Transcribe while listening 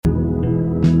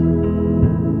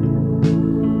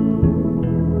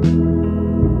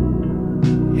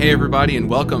Hey everybody, and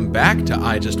welcome back to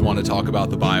I Just Want to Talk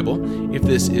About the Bible. If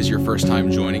this is your first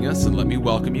time joining us, then let me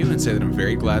welcome you and say that I'm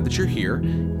very glad that you're here.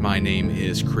 My name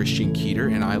is Christian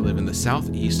Keeter, and I live in the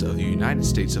southeast of the United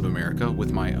States of America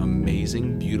with my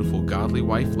amazing, beautiful, godly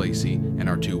wife, Lacey, and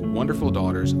our two wonderful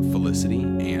daughters, Felicity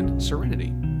and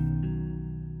Serenity.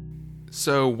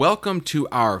 So, welcome to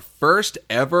our first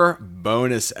ever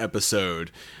bonus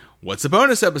episode. What's a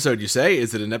bonus episode, you say?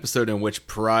 Is it an episode in which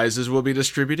prizes will be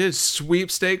distributed?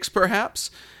 Sweepstakes,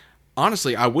 perhaps?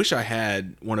 Honestly, I wish I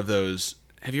had one of those.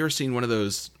 Have you ever seen one of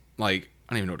those, I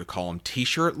don't even know what to call them,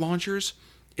 t-shirt launchers?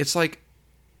 It's like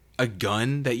a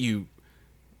gun that you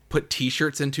put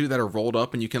t-shirts into that are rolled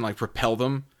up and you can, propel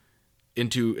them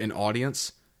into an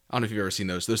audience. I don't know if you've ever seen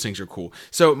those. Those things are cool.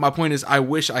 So my point is, I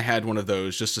wish I had one of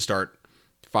those just to start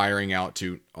firing out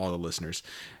to all the listeners.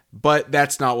 But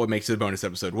that's not what makes it a bonus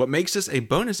episode. What makes this a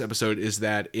bonus episode is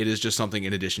that it is just something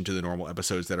in addition to the normal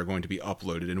episodes that are going to be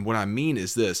uploaded. And what I mean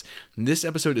is this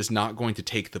episode is not going to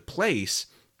take the place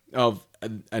of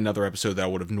another episode that I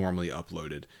would have normally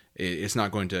uploaded. It's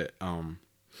not going to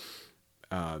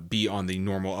be on the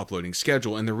normal uploading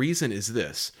schedule. And the reason is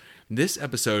this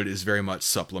episode is very much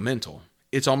supplemental.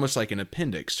 It's almost like an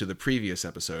appendix to the previous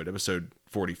episode, episode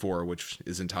 44, which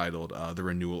is entitled The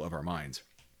Renewal of Our Minds.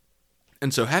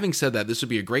 And so having said that, this would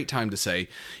be a great time to say,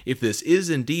 if this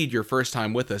is indeed your first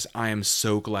time with us, I am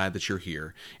so glad that you're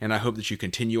here, and I hope that you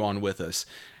continue on with us.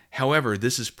 However,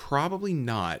 this is probably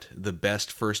not the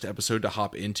best first episode to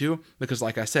hop into, because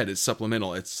like I said, it's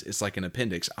supplemental, it's like an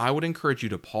appendix. I would encourage you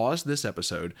to pause this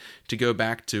episode to go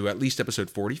back to at least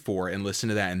episode 44 and listen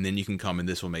to that, and then you can come and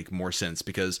this will make more sense,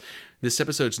 because this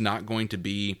episode's not going to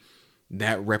be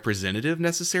that representative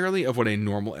necessarily of what a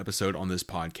normal episode on this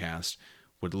podcast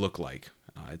would look like.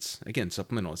 It's, again,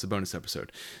 supplemental. It's a bonus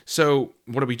episode. So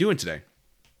what are we doing today?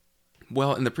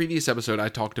 Well, in the previous episode, I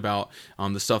talked about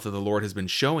the stuff that the Lord has been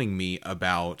showing me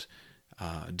about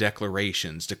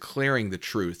declarations, declaring the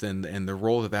truth, and the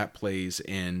role that plays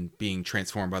in being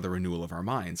transformed by the renewal of our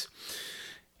minds.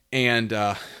 And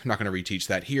I'm not going to reteach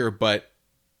that here, but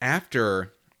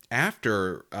after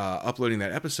uploading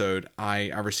that episode, I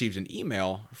received an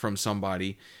email from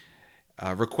somebody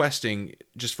requesting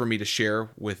just for me to share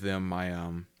with them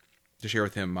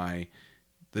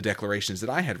the declarations that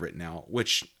I had written out,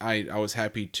 which I was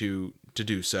happy to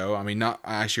do so. I mean,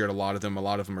 I shared a lot of them. A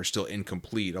lot of them are still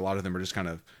incomplete. A lot of them are just kind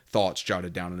of thoughts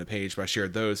jotted down on a page, but I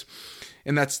shared those,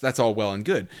 and that's all well and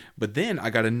good. But then I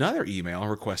got another email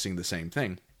requesting the same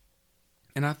thing.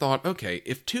 And I thought, okay,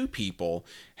 if two people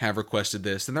have requested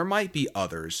this, then there might be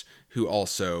others who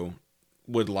also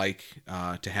would like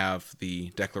to have the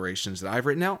declarations that I've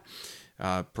written out.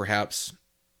 Perhaps,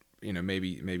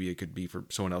 maybe it could be for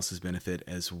someone else's benefit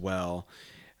as well.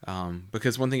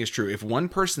 Because one thing is true, if one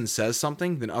person says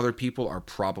something, then other people are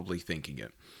probably thinking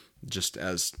it, just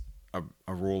as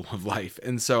a rule of life.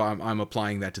 And so I'm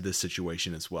applying that to this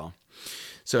situation as well.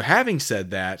 So having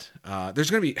said that,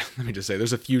 there's going to be, let me just say,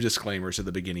 there's a few disclaimers at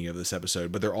the beginning of this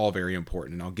episode, but they're all very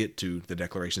important, and I'll get to the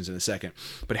declarations in a second.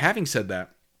 But having said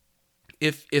that,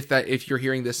 if you're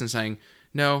hearing this and saying,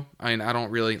 no, I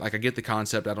don't really, I get the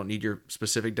concept, I don't need your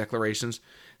specific declarations,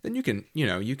 then you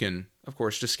can, of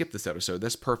course, just skip this episode.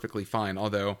 That's perfectly fine.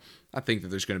 Although I think that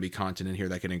there's going to be content in here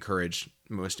that can encourage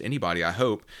most anybody, I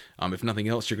hope. If nothing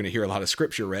else, you're going to hear a lot of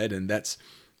scripture read, and that's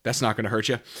not going to hurt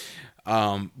you.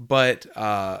 But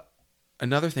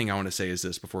another thing I want to say is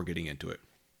this before getting into it.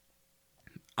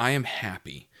 I am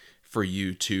happy for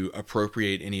you to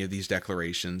appropriate any of these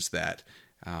declarations that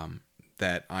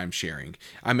I'm sharing.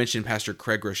 I mentioned Pastor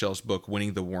Craig Groeschel's book,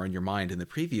 Winning the War in Your Mind, in the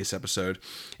previous episode,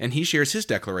 and he shares his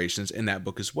declarations in that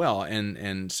book as well.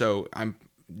 And so and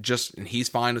he's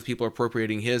fine with people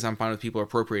appropriating his, I'm fine with people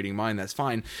appropriating mine, that's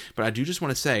fine. But I do just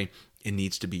want to say, it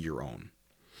needs to be your own.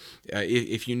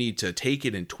 If you need to take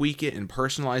it and tweak it and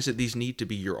personalize it, these need to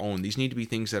be your own. These need to be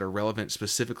things that are relevant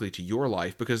specifically to your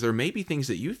life, because there may be things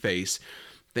that you face,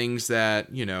 things that,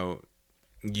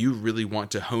 you really want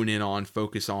to hone in on,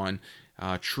 focus on,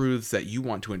 truths that you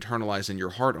want to internalize in your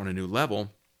heart on a new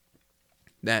level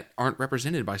that aren't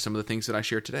represented by some of the things that I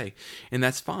share today. And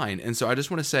that's fine. And so I just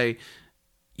want to say,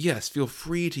 yes, feel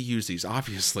free to use these.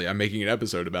 Obviously, I'm making an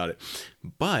episode about it.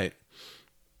 But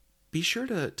be sure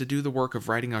to do the work of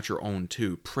writing out your own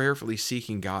too, prayerfully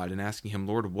seeking God and asking Him,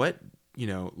 Lord,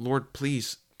 Lord,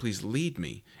 please lead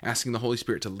me. Asking the Holy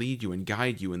Spirit to lead you and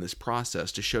guide you in this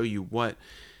process, to show you what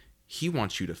He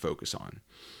wants you to focus on.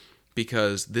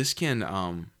 Because this can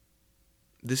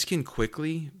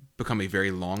quickly become a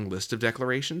very long list of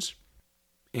declarations.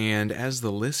 And as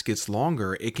the list gets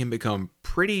longer, it can become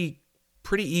pretty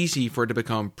easy for it to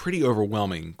become pretty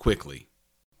overwhelming quickly.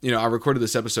 I recorded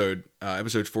this episode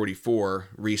 44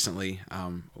 recently.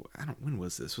 When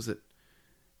was this? Was it?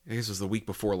 I guess it was the week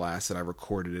before last that I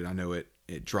recorded it. I know it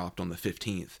dropped on the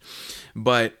 15th,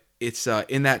 but it's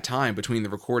in that time between the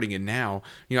recording and now,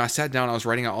 I sat down, I was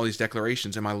writing out all these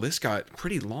declarations, and my list got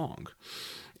pretty long.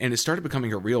 And it started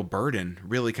becoming a real burden,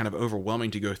 really kind of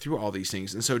overwhelming to go through all these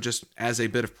things. And so just as a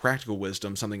bit of practical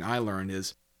wisdom, something I learned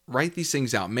is write these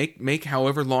things out. Make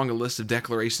however long a list of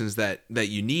declarations that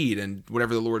you need and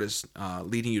whatever the Lord is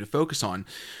leading you to focus on.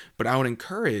 But I would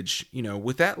encourage,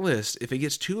 with that list, if it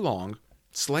gets too long,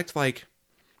 select like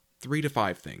 3 to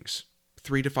 5 things.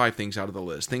 3 to 5 things out of the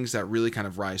list. Things that really kind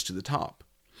of rise to the top.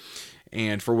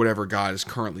 And for whatever God is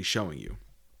currently showing you.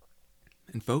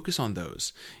 And focus on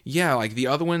those. Yeah, like the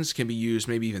other ones can be used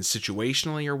maybe even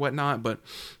situationally or whatnot, but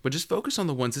just focus on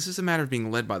the ones. This is a matter of being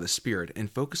led by the Spirit,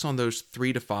 and focus on those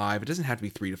 3 to 5. It doesn't have to be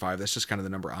 3 to 5. That's just kind of the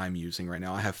number I'm using right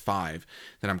now. I have 5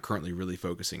 that I'm currently really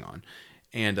focusing on.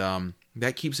 And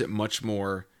that keeps it much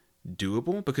more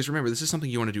doable, because remember, this is something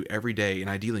you want to do every day and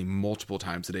ideally multiple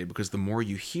times a day, because the more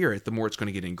you hear it, the more it's going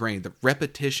to get ingrained. The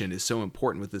repetition is so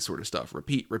important with this sort of stuff.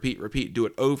 Repeat, do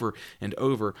it over and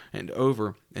over and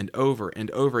over and over and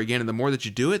over again. And the more that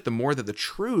you do it, the more that the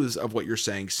truths of what you're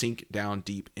saying sink down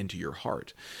deep into your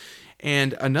heart.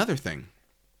 And another thing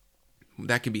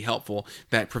that can be helpful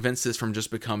that prevents this from just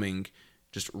becoming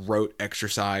just rote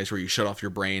exercise where you shut off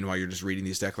your brain while you're just reading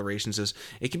these declarations is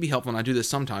it can be helpful. And I do this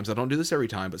sometimes. I don't do this every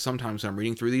time, but sometimes when I'm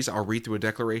reading through these, I'll read through a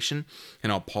declaration and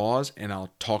I'll pause and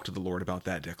I'll talk to the Lord about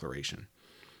that declaration.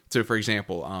 So for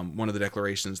example, one of the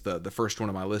declarations, the first one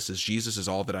on my list is Jesus is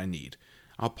all that I need.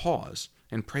 I'll pause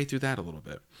and pray through that a little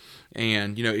bit.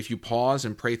 And, if you pause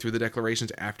and pray through the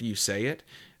declarations after you say it,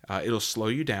 it'll slow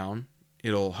you down.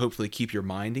 It'll hopefully keep your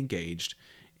mind engaged,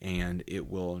 and it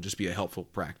will just be a helpful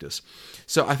practice.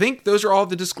 So I think those are all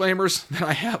the disclaimers that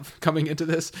I have coming into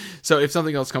this. So if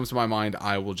something else comes to my mind,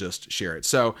 I will just share it.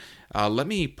 So let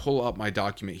me pull up my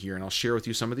document here, and I'll share with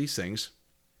you some of these things.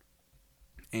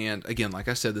 And again, like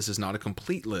I said, this is not a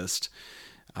complete list.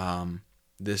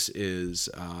 This is,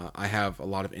 I have a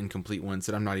lot of incomplete ones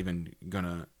that I'm not even going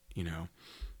to,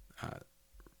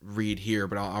 read here,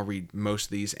 but I'll read most of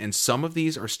these, and some of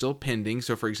these are still pending.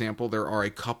 So for example, there are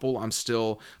a couple I'm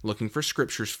still looking for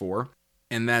scriptures for,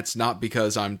 and that's not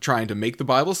because I'm trying to make the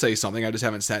Bible say something. I just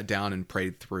haven't sat down and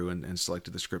prayed through and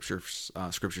selected the scriptures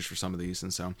for some of these.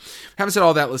 And so having said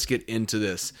all that, let's get into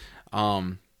this. Let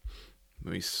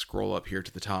me scroll up here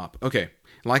to the top. Okay,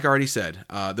 like I already said,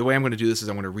 the way I'm going to do this is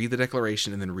I'm going to read the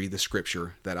declaration and then read the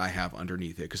scripture that I have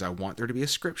underneath it, because I want there to be a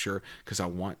scripture, because I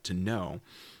want to know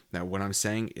that what I'm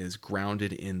saying is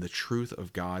grounded in the truth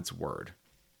of God's word.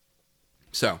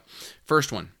 So,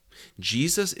 first one,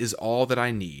 Jesus is all that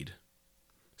I need.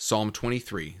 Psalm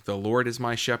 23, the Lord is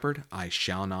my shepherd, I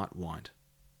shall not want.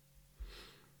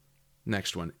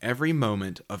 Next one, every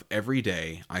moment of every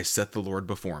day I set the Lord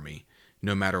before me.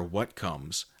 No matter what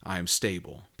comes, I am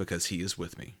stable because he is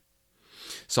with me.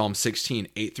 Psalm 16,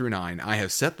 8 through 9, I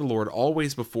have set the Lord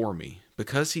always before me.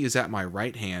 Because he is at my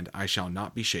right hand, I shall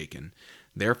not be shaken.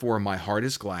 Therefore my heart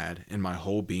is glad, and my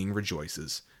whole being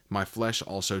rejoices. My flesh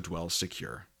also dwells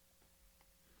secure.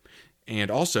 And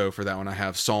also for that one, I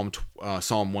have Psalm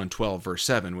 112, verse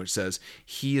 7, which says,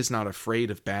 he is not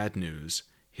afraid of bad news.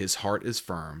 His heart is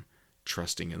firm,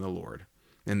 trusting in the Lord.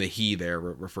 And the he there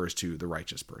refers to the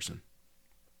righteous person.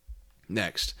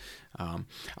 Next,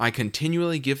 I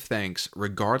continually give thanks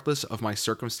regardless of my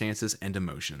circumstances and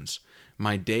emotions.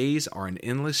 My days are an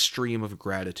endless stream of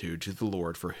gratitude to the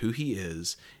Lord for who he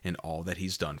is and all that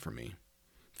he's done for me.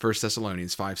 1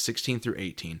 Thessalonians 5:16 through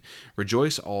 18.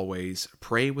 Rejoice always,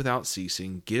 pray without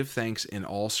ceasing, give thanks in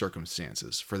all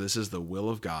circumstances, for this is the will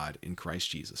of God in Christ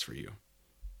Jesus for you.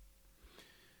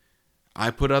 I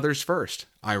put others first.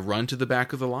 I run to the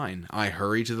back of the line. I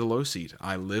hurry to the low seat.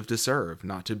 I live to serve,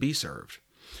 not to be served.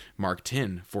 Mark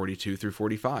 10:42 through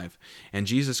 45. And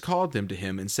Jesus called them to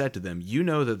him and said to them, you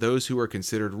know that those who are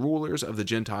considered rulers of the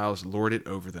Gentiles lord it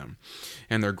over them,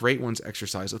 and their great ones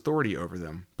exercise authority over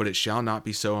them. But it shall not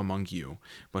be so among you.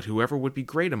 But whoever would be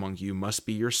great among you must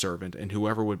be your servant, and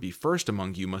whoever would be first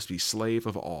among you must be slave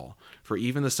of all. For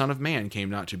even the Son of Man came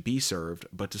not to be served,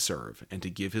 but to serve, and to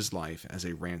give his life as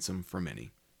a ransom for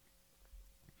many.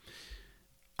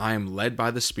 I am led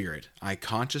by the Spirit. I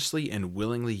consciously and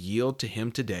willingly yield to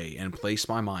him today and place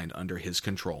my mind under his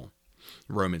control.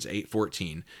 Romans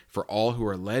 8:14. For all who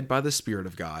are led by the Spirit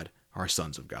of God are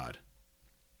sons of God.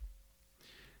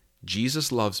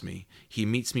 Jesus loves me. He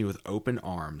meets me with open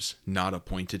arms, not a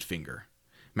pointed finger.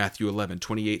 Matthew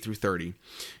 11:28 through 30.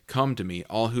 Come to me,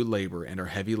 all who labor and are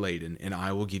heavy laden, and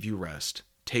I will give you rest.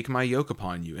 Take my yoke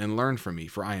upon you and learn from me,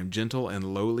 for I am gentle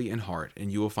and lowly in heart,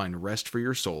 and you will find rest for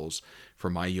your souls, for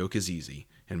my yoke is easy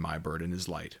and my burden is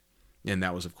light. And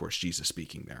that was, of course, Jesus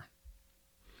speaking there.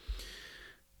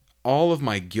 All of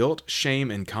my guilt, shame,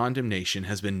 and condemnation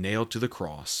has been nailed to the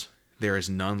cross. There is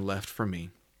none left for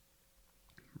me.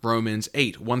 Romans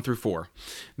 8, 1 through 4.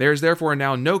 There is therefore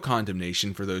now no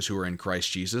condemnation for those who are in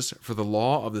Christ Jesus, for the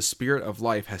law of the Spirit of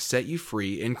life has set you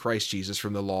free in Christ Jesus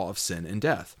from the law of sin and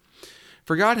death.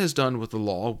 For God has done what the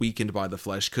law, weakened by the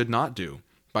flesh, could not do.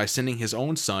 By sending his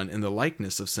own Son in the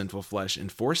likeness of sinful flesh,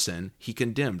 and for sin, he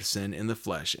condemned sin in the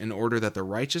flesh, in order that the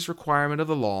righteous requirement of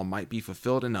the law might be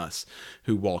fulfilled in us,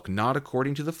 who walk not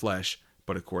according to the flesh,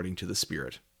 but according to the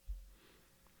Spirit.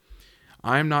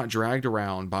 I am not dragged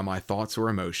around by my thoughts or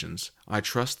emotions. I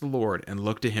trust the Lord and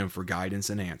look to him for guidance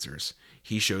and answers.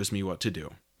 He shows me what to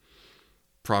do.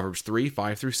 Proverbs 3,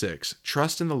 5 through 6.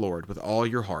 Trust in the Lord with all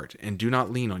your heart, and do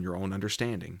not lean on your own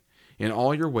understanding. In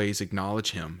all your ways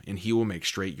acknowledge him, and he will make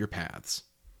straight your paths.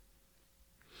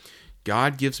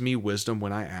 God gives me wisdom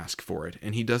when I ask for it,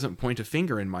 and he doesn't point a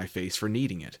finger in my face for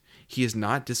needing it. He is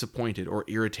not disappointed or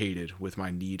irritated with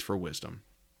my need for wisdom.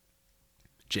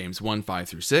 James 1, 5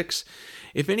 through 6.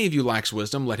 If any of you lacks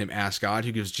wisdom, let him ask God,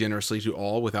 who gives generously to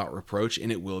all without reproach, and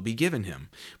it will be given him.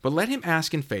 But let him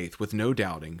ask in faith with no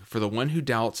doubting, for the one who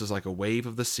doubts is like a wave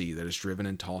of the sea that is driven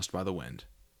and tossed by the wind.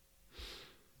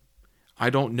 I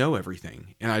don't know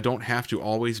everything, and I don't have to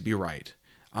always be right.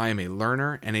 I am a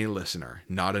learner and a listener,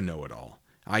 not a know-it-all.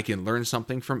 I can learn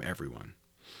something from everyone.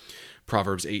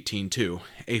 Proverbs 18:2.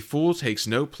 A fool takes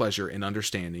no pleasure in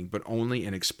understanding, but only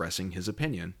in expressing his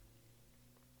opinion.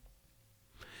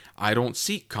 I don't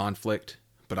seek conflict,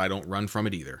 but I don't run from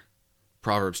it either.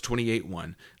 Proverbs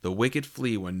 28:1. The wicked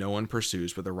flee when no one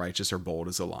pursues, but the righteous are bold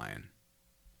as a lion.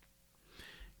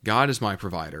 God is my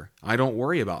provider. I don't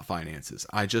worry about finances.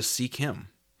 I just seek him.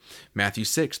 Matthew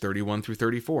 6, 31 through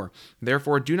 34.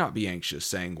 Therefore do not be anxious,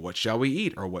 saying, what shall we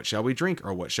eat, or what shall we drink,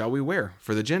 or what shall we wear?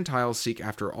 For the Gentiles seek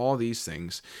after all these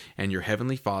things, and your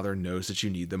heavenly Father knows that you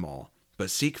need them all.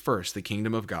 But seek first the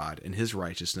kingdom of God and his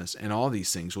righteousness, and all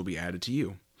these things will be added to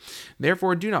you.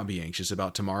 Therefore do not be anxious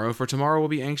about tomorrow, for tomorrow will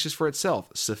be anxious for itself.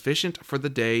 Sufficient for the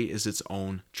day is its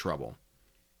own trouble.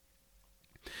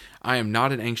 I am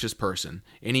not an anxious person.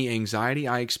 Any anxiety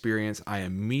I experience, I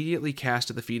immediately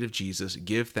cast at the feet of Jesus,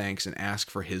 give thanks, and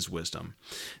ask for his wisdom.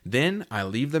 Then I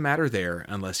leave the matter there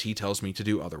unless he tells me to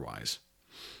do otherwise.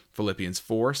 Philippians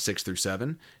 4, 6 through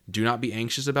 7. Do not be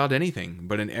anxious about anything,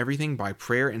 but in everything by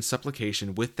prayer and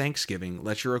supplication with thanksgiving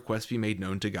let your requests be made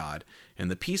known to God, and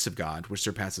the peace of God, which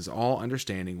surpasses all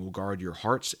understanding, will guard your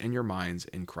hearts and your minds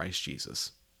in Christ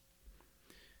Jesus.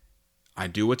 I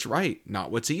do what's right, not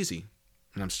what's easy.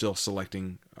 And I'm still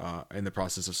in the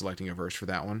process of selecting a verse for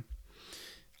that one.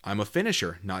 I'm a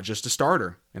finisher, not just a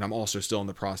starter, and I'm also still in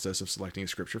the process of selecting a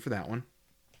scripture for that one.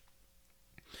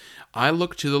 I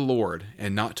look to the Lord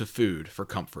and not to food for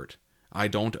comfort. I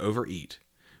don't overeat.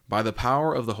 By the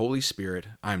power of the Holy Spirit,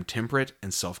 I am temperate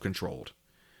and self-controlled.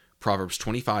 Proverbs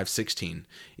 25:16.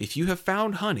 If you have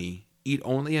found honey, eat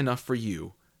only enough for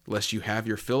you, lest you have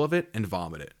your fill of it and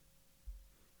vomit it.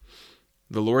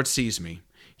 The Lord sees me.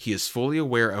 He is fully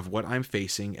aware of what I'm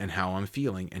facing and how I'm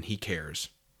feeling, and he cares.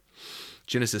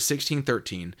 Genesis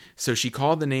 16:13. So she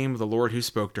called the name of the Lord who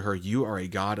spoke to her, You are a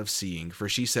God of seeing. For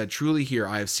she said, Truly here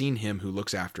I have seen him who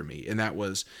looks after me. And that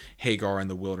was Hagar in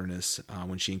the wilderness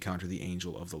when she encountered the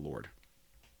angel of the Lord.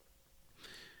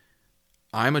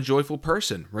 I'm a joyful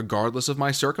person, regardless of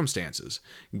my circumstances.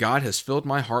 God has filled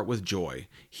my heart with joy.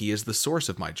 He is the source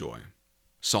of my joy.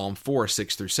 Psalm 4,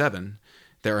 6 through 7.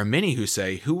 There are many who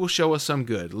say, Who will show us some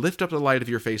good? Lift up the light of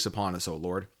your face upon us, O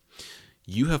Lord.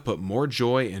 You have put more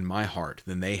joy in my heart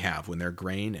than they have when their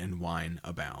grain and wine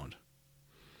abound.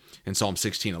 And Psalm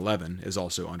 16:11 is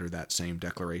also under that same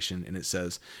declaration, and it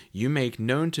says, You make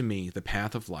known to me the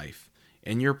path of life.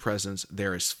 In your presence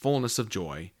there is fullness of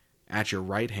joy. At your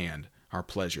right hand are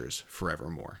pleasures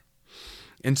forevermore.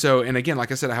 And so, and again,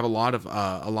 like I said, I have a lot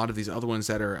of these other ones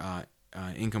that are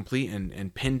incomplete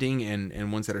and pending,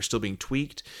 and ones that are still being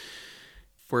tweaked.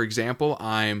 For example,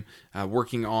 I'm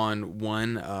working on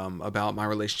one about my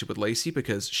relationship with Lacey,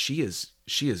 because she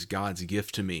is God's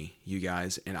gift to me, you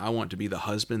guys, and I want to be the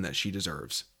husband that she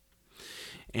deserves.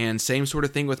 And same sort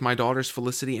of thing with my daughters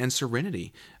Felicity and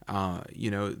Serenity.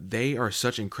 They are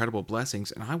such incredible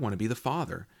blessings, and I want to be the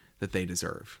father that they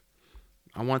deserve.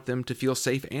 I want them to feel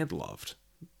safe and loved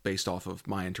based off of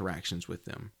my interactions with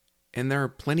them. And there are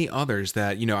plenty others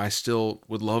that, I still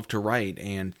would love to write,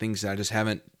 and things that I just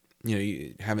haven't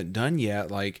done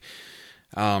yet, like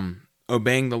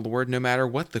obeying the Lord no matter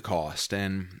what the cost.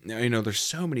 And, there's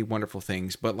so many wonderful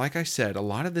things. But like I said, a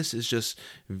lot of this is just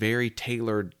very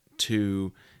tailored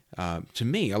to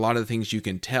me. A lot of the things you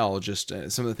can tell, just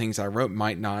some of the things I wrote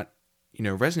might not,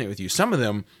 resonate with you. Some of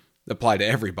them apply to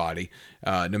everybody,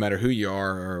 no matter who you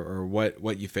are or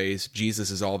what you face.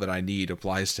 Jesus is all that I need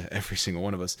applies to every single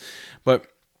one of us. But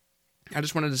I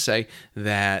just wanted to say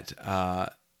that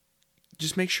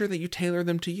just make sure that you tailor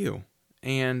them to you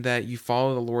and that you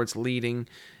follow the Lord's leading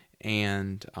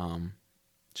and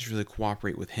just really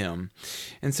cooperate with Him.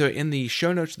 And so in the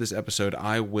show notes of this episode,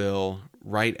 I will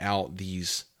write out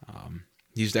these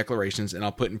declarations, and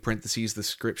I'll put in parentheses the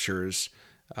scriptures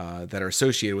that are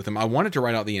associated with them. I wanted to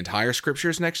write out the entire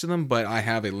scriptures next to them, but I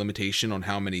have a limitation on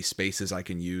how many spaces I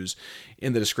can use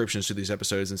in the descriptions to these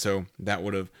episodes, and so that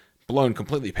would have blown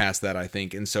completely past that, I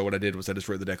think. And so what I did was I just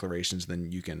wrote the declarations,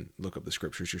 then you can look up the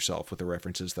scriptures yourself with the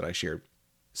references that I shared.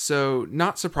 So,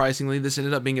 not surprisingly, this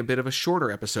ended up being a bit of a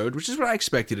shorter episode, which is what I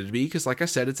expected it to be, because like I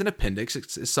said, it's an appendix,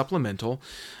 it's supplemental.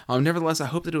 Nevertheless, I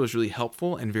hope that it was really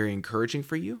helpful and very encouraging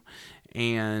for you.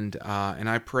 And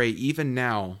I pray even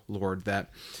now, Lord, that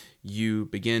you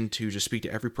begin to just speak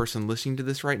to every person listening to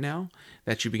this right now,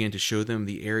 that you begin to show them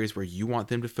the areas where you want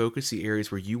them to focus, the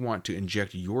areas where you want to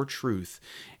inject your truth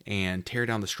and tear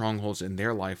down the strongholds in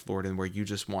their life, Lord, and where you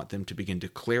just want them to begin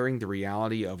declaring the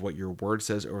reality of what your word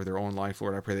says over their own life,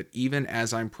 Lord. I pray that even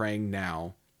as I'm praying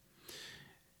now,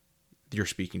 you're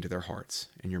speaking to their hearts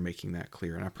and you're making that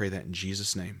clear. And I pray that in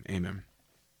Jesus' name, amen.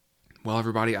 Well,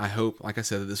 everybody, I hope, like I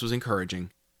said, that this was encouraging.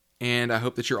 And I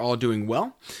hope that you're all doing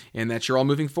well and that you're all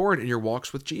moving forward in your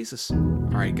walks with Jesus. All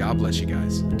right, God bless you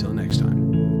guys. Until next time.